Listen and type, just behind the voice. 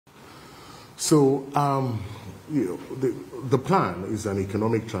So, the plan is an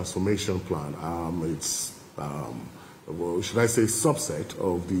economic transformation plan. It's, well, should I say, subset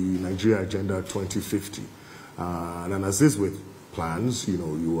of the Nigeria Agenda 2050. And as is with plans,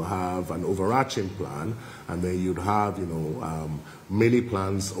 you have an overarching plan, and then you'd have, many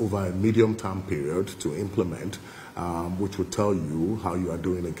plans over a medium-term period to implement, which would tell you how you are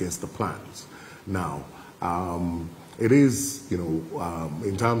doing against the plans. Now, it is,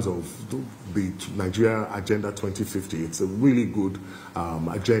 in terms of the Nigeria Agenda 2050, it's a really good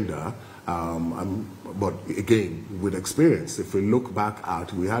agenda. But again, with experience, if we look back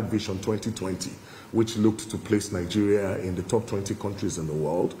at, we had Vision 2020, which looked to place Nigeria in the top 20 countries in the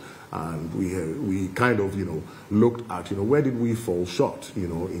world. And we kind of, looked at, where did we fall short,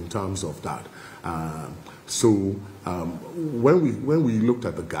 in terms of that. So when we looked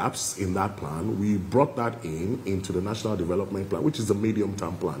at the gaps in that plan, we brought that into the National Development Plan, which is a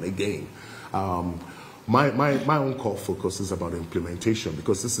medium-term plan. Again, my own core focus is about implementation,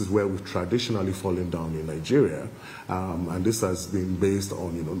 because this is where we've traditionally fallen down in Nigeria, and this has been based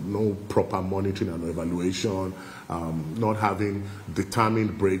on no proper monitoring and evaluation, not having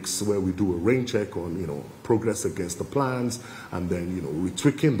determined breaks where we do a rain check on progress against the plans, and then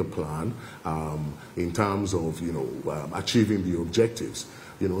retweaking the plan in terms of achieving the objectives.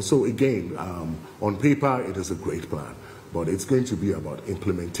 So again, on paper it is a great plan, but it's going to be about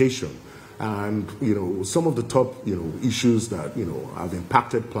implementation. And some of the top issues that have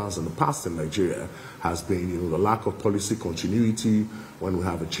impacted plans in the past in Nigeria has been the lack of policy continuity when we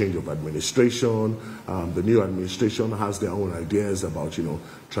have a change of administration. The new administration has their own ideas about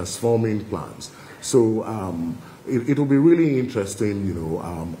transforming plans. So it will be really interesting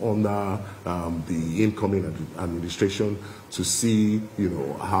under the incoming administration to see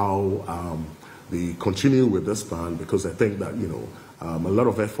how they continue with this plan, because I think that a lot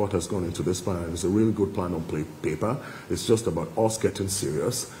of effort has gone into this plan. It's a really good plan on paper. It's just about us getting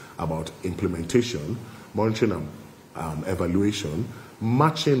serious about implementation, monitoring and evaluation,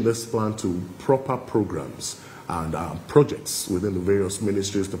 matching this plan to proper programs and projects within the various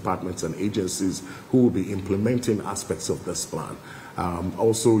ministries, departments, and agencies who will be implementing aspects of this plan.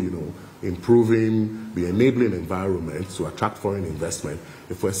 Also, improving the enabling environment to attract foreign investment.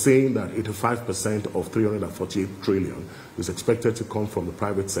 If we're saying that 85% of 348 trillion is expected to come from the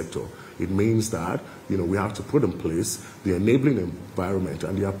private sector, it means that we have to put in place the enabling environment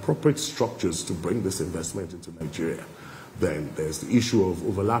and the appropriate structures to bring this investment into Nigeria. Then there's the issue of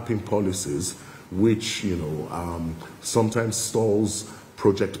overlapping policies, which sometimes stalls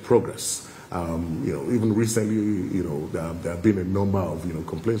project progress. Even recently, there have been a number of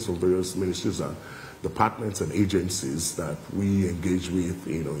complaints from various ministries and departments and agencies that we engage with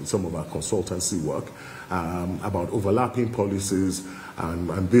in some of our consultancy work about overlapping policies,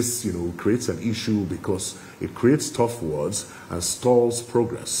 and this creates an issue because it creates tough words and stalls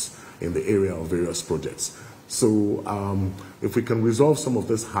progress in the area of various projects. So if we can resolve some of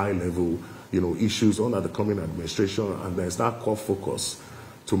this high level issues under the coming administration, and there's that core focus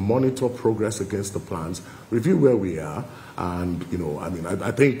to monitor progress against the plans, review where we are, and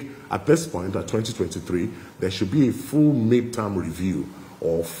I think at this point, at 2023, there should be a full midterm review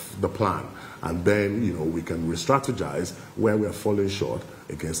of the plan, and then we can re-strategize where we are falling short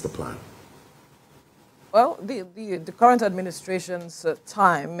against the plan. Well, the current administration's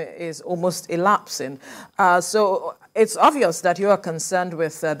time is almost elapsing. So it's obvious that you are concerned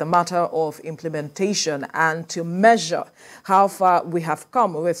with the matter of implementation and to measure how far we have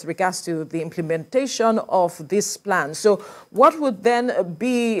come with regards to the implementation of this plan. So what would then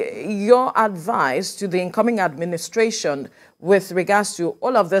be your advice to the incoming administration with regards to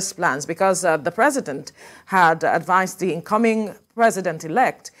all of these plans? Because the president had advised the incoming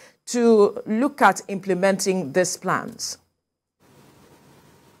president-elect to look at implementing these plans.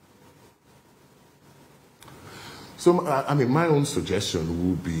 So, my own suggestion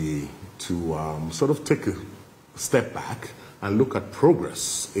would be to sort of take a step back and look at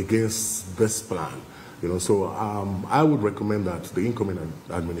progress against this plan. So I would recommend that the incoming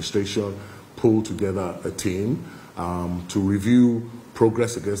administration pull together a team to review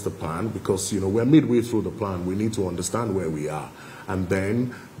progress against the plan, because we're midway through the plan. We need to understand where we are, and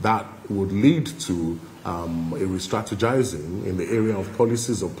then that would lead to a re-strategizing in the area of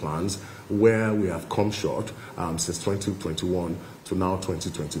policies or plans where we have come short since 2021 to now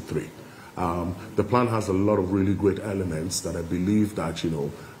 2023. The plan has a lot of really great elements that I believe that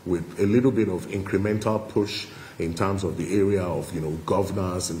with a little bit of incremental push in terms of the area of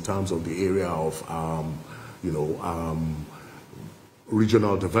governance, in terms of the area of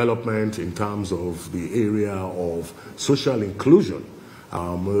regional development, in terms of the area of social inclusion,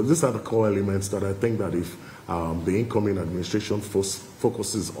 These are the core elements that I think that if the incoming administration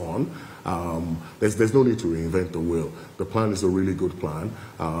focuses on, there's no need to reinvent the wheel. The plan is a really good plan,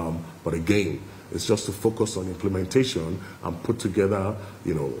 but again, it's just to focus on implementation and put together,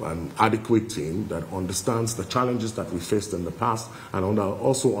 an adequate team that understands the challenges that we faced in the past and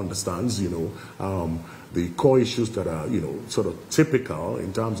also understands, the core issues that are, sort of typical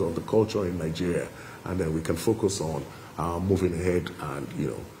in terms of the culture in Nigeria, and then we can focus on moving ahead and,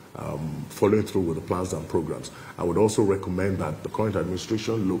 following through with the plans and programs. I would also recommend that the current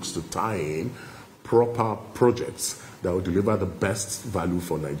administration looks to tie in proper projects that will deliver the best value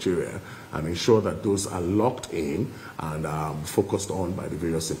for Nigeria and ensure that those are locked in and focused on by the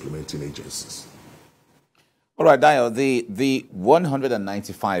various implementing agencies. All right, Dayo, the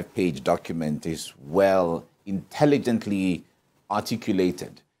 195-page document is well intelligently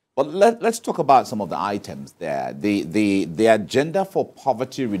articulated. But let's talk about some of the items there. The agenda for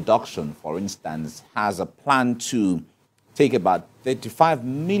poverty reduction, for instance, has a plan to take about 35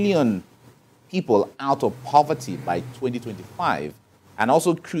 million people out of poverty by 2025 and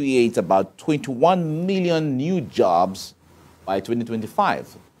also create about 21 million new jobs by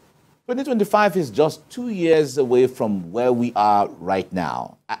 2025. 2025 is just 2 years away from where we are right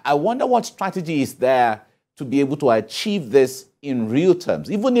now. I wonder what strategy is there to be able to achieve this in real terms,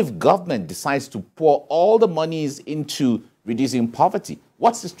 even if government decides to pour all the monies into reducing poverty.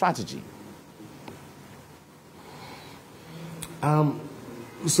 What's the strategy?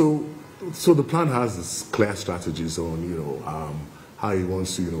 So the plan has this clear strategies on, how it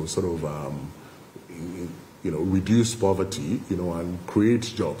wants to, reduce poverty, and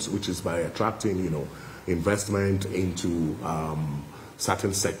create jobs, which is by attracting, investment into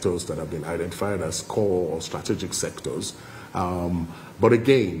certain sectors that have been identified as core or strategic sectors. But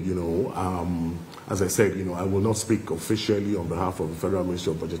again, as I said, I will not speak officially on behalf of the Federal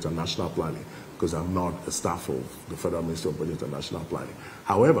Ministry of Budget and National Planning because I'm not a staff of the Federal Ministry of Budget and National Planning.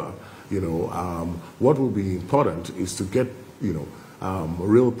 However, what will be important is to get,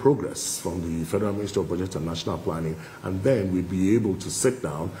 real progress from the Federal Ministry of Budget and National Planning, and then we'll be able to sit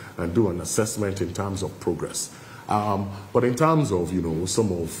down and do an assessment in terms of progress. But in terms of,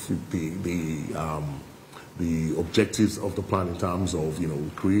 some of the objectives of the plan in terms of,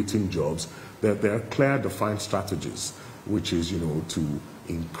 creating jobs, there are clear defined strategies, which is, to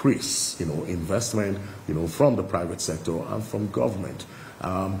increase, investment, from the private sector and from government.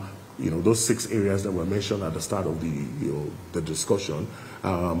 Those 6 areas that were mentioned at the start of the discussion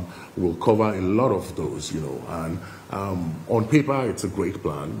will cover a lot of those, and on paper, it's a great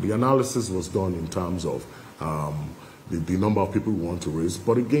plan. The analysis was done in terms of the number of people we want to raise.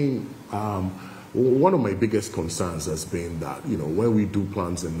 But again, one of my biggest concerns has been that, when we do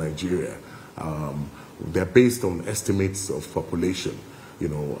plans in Nigeria, they're based on estimates of population.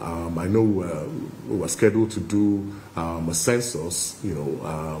 I know we were scheduled to do a census,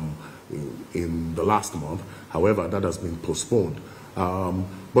 in the last month. However, that has been postponed.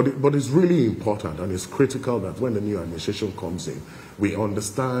 But it's really important and it's critical that when the new administration comes in, we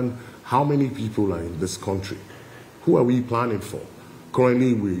understand how many people are in this country. Who are we planning for?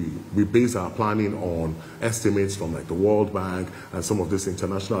 Currently, we base our planning on estimates from like the World Bank and some of these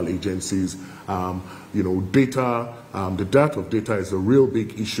international agencies. Data, the dearth of data is a real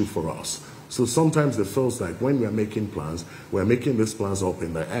big issue for us. So sometimes it feels like when we're making plans, we're making these plans up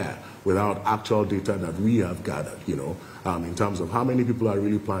in the air without actual data that we have gathered, in terms of how many people are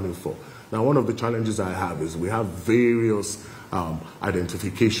really planning for. Now, one of the challenges I have is we have various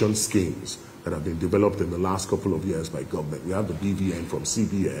identification schemes that have been developed in the last couple of years by government. We have the BVN from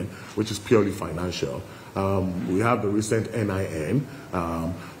CBN, which is purely financial. We have the recent NIN,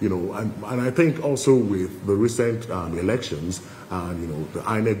 and I think also with the recent elections and, the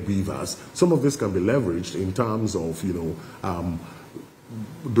INEC BVAS, some of this can be leveraged in terms of,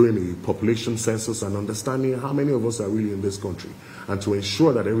 doing a population census and understanding how many of us are really in this country and to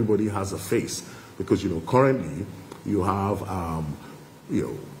ensure that everybody has a face. Because, currently you have,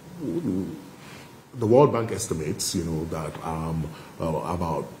 the World Bank estimates, that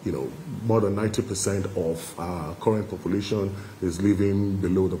about, more than 90% of current population is living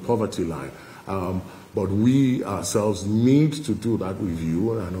below the poverty line. But we ourselves need to do that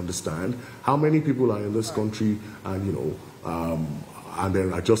review and understand how many people are in this country and, and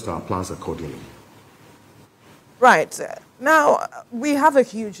then adjust our plans accordingly. Right. Now, we have a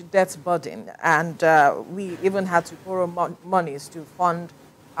huge debt burden, and we even had to borrow monies to fund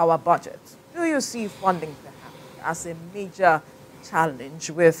our budget. Do you see funding perhaps as a major challenge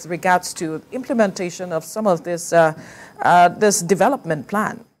with regards to implementation of some of this, this development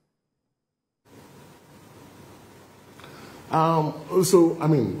plan? So, I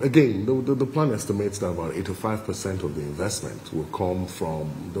mean, again, the plan estimates that about 85% of the investment will come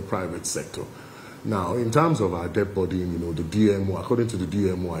from the private sector. Now, in terms of our debt burden, the DMO, according to the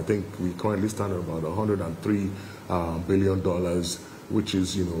DMO, I think we currently stand at about $103 billion, which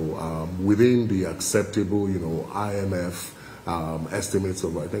is, within the acceptable, IMF estimates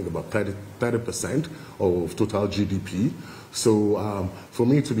of, I think, about 30% of total GDP. So for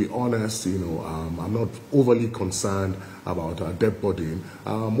me, to be honest, I'm not overly concerned about our debt burden.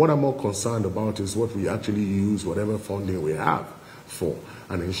 What I'm more concerned about is what we actually use, whatever funding we have for,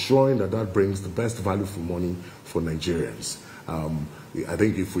 and ensuring that that brings the best value for money for Nigerians. I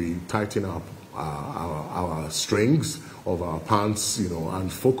think if we tighten up our strings of our pants,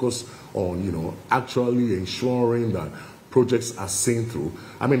 and focus on, actually ensuring that projects are seen through.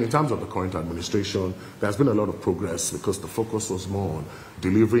 I mean, in terms of the current administration, there's been a lot of progress because the focus was more on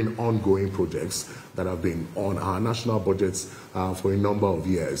delivering ongoing projects that have been on our national budgets for a number of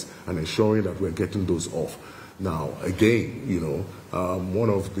years and ensuring that we're getting those off. Now, again, one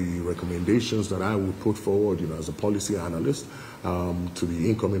of the recommendations that I would put forward, as a policy analyst to the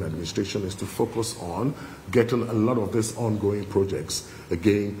incoming administration is to focus on getting a lot of these ongoing projects,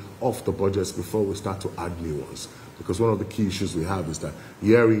 again, off the budgets before we start to add new ones. Because one of the key issues we have is that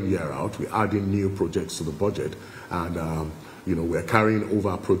year in, year out, we're adding new projects to the budget, and we're carrying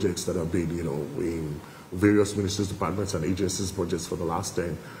over projects that have been, in various ministries, departments, and agencies' budgets for the last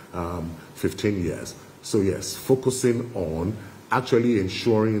 10, 15 years. So yes, focusing on actually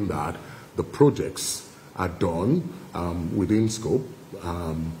ensuring that the projects are done within scope,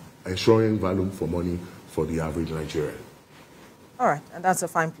 ensuring value for money for the average Nigerian. All right, and that's a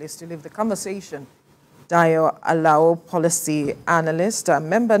fine place to leave the conversation. Dayo Alao, policy analyst,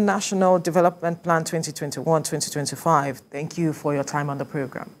 member National Development Plan 2021-2025. Thank you for your time on the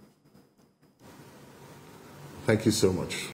program. Thank you so much.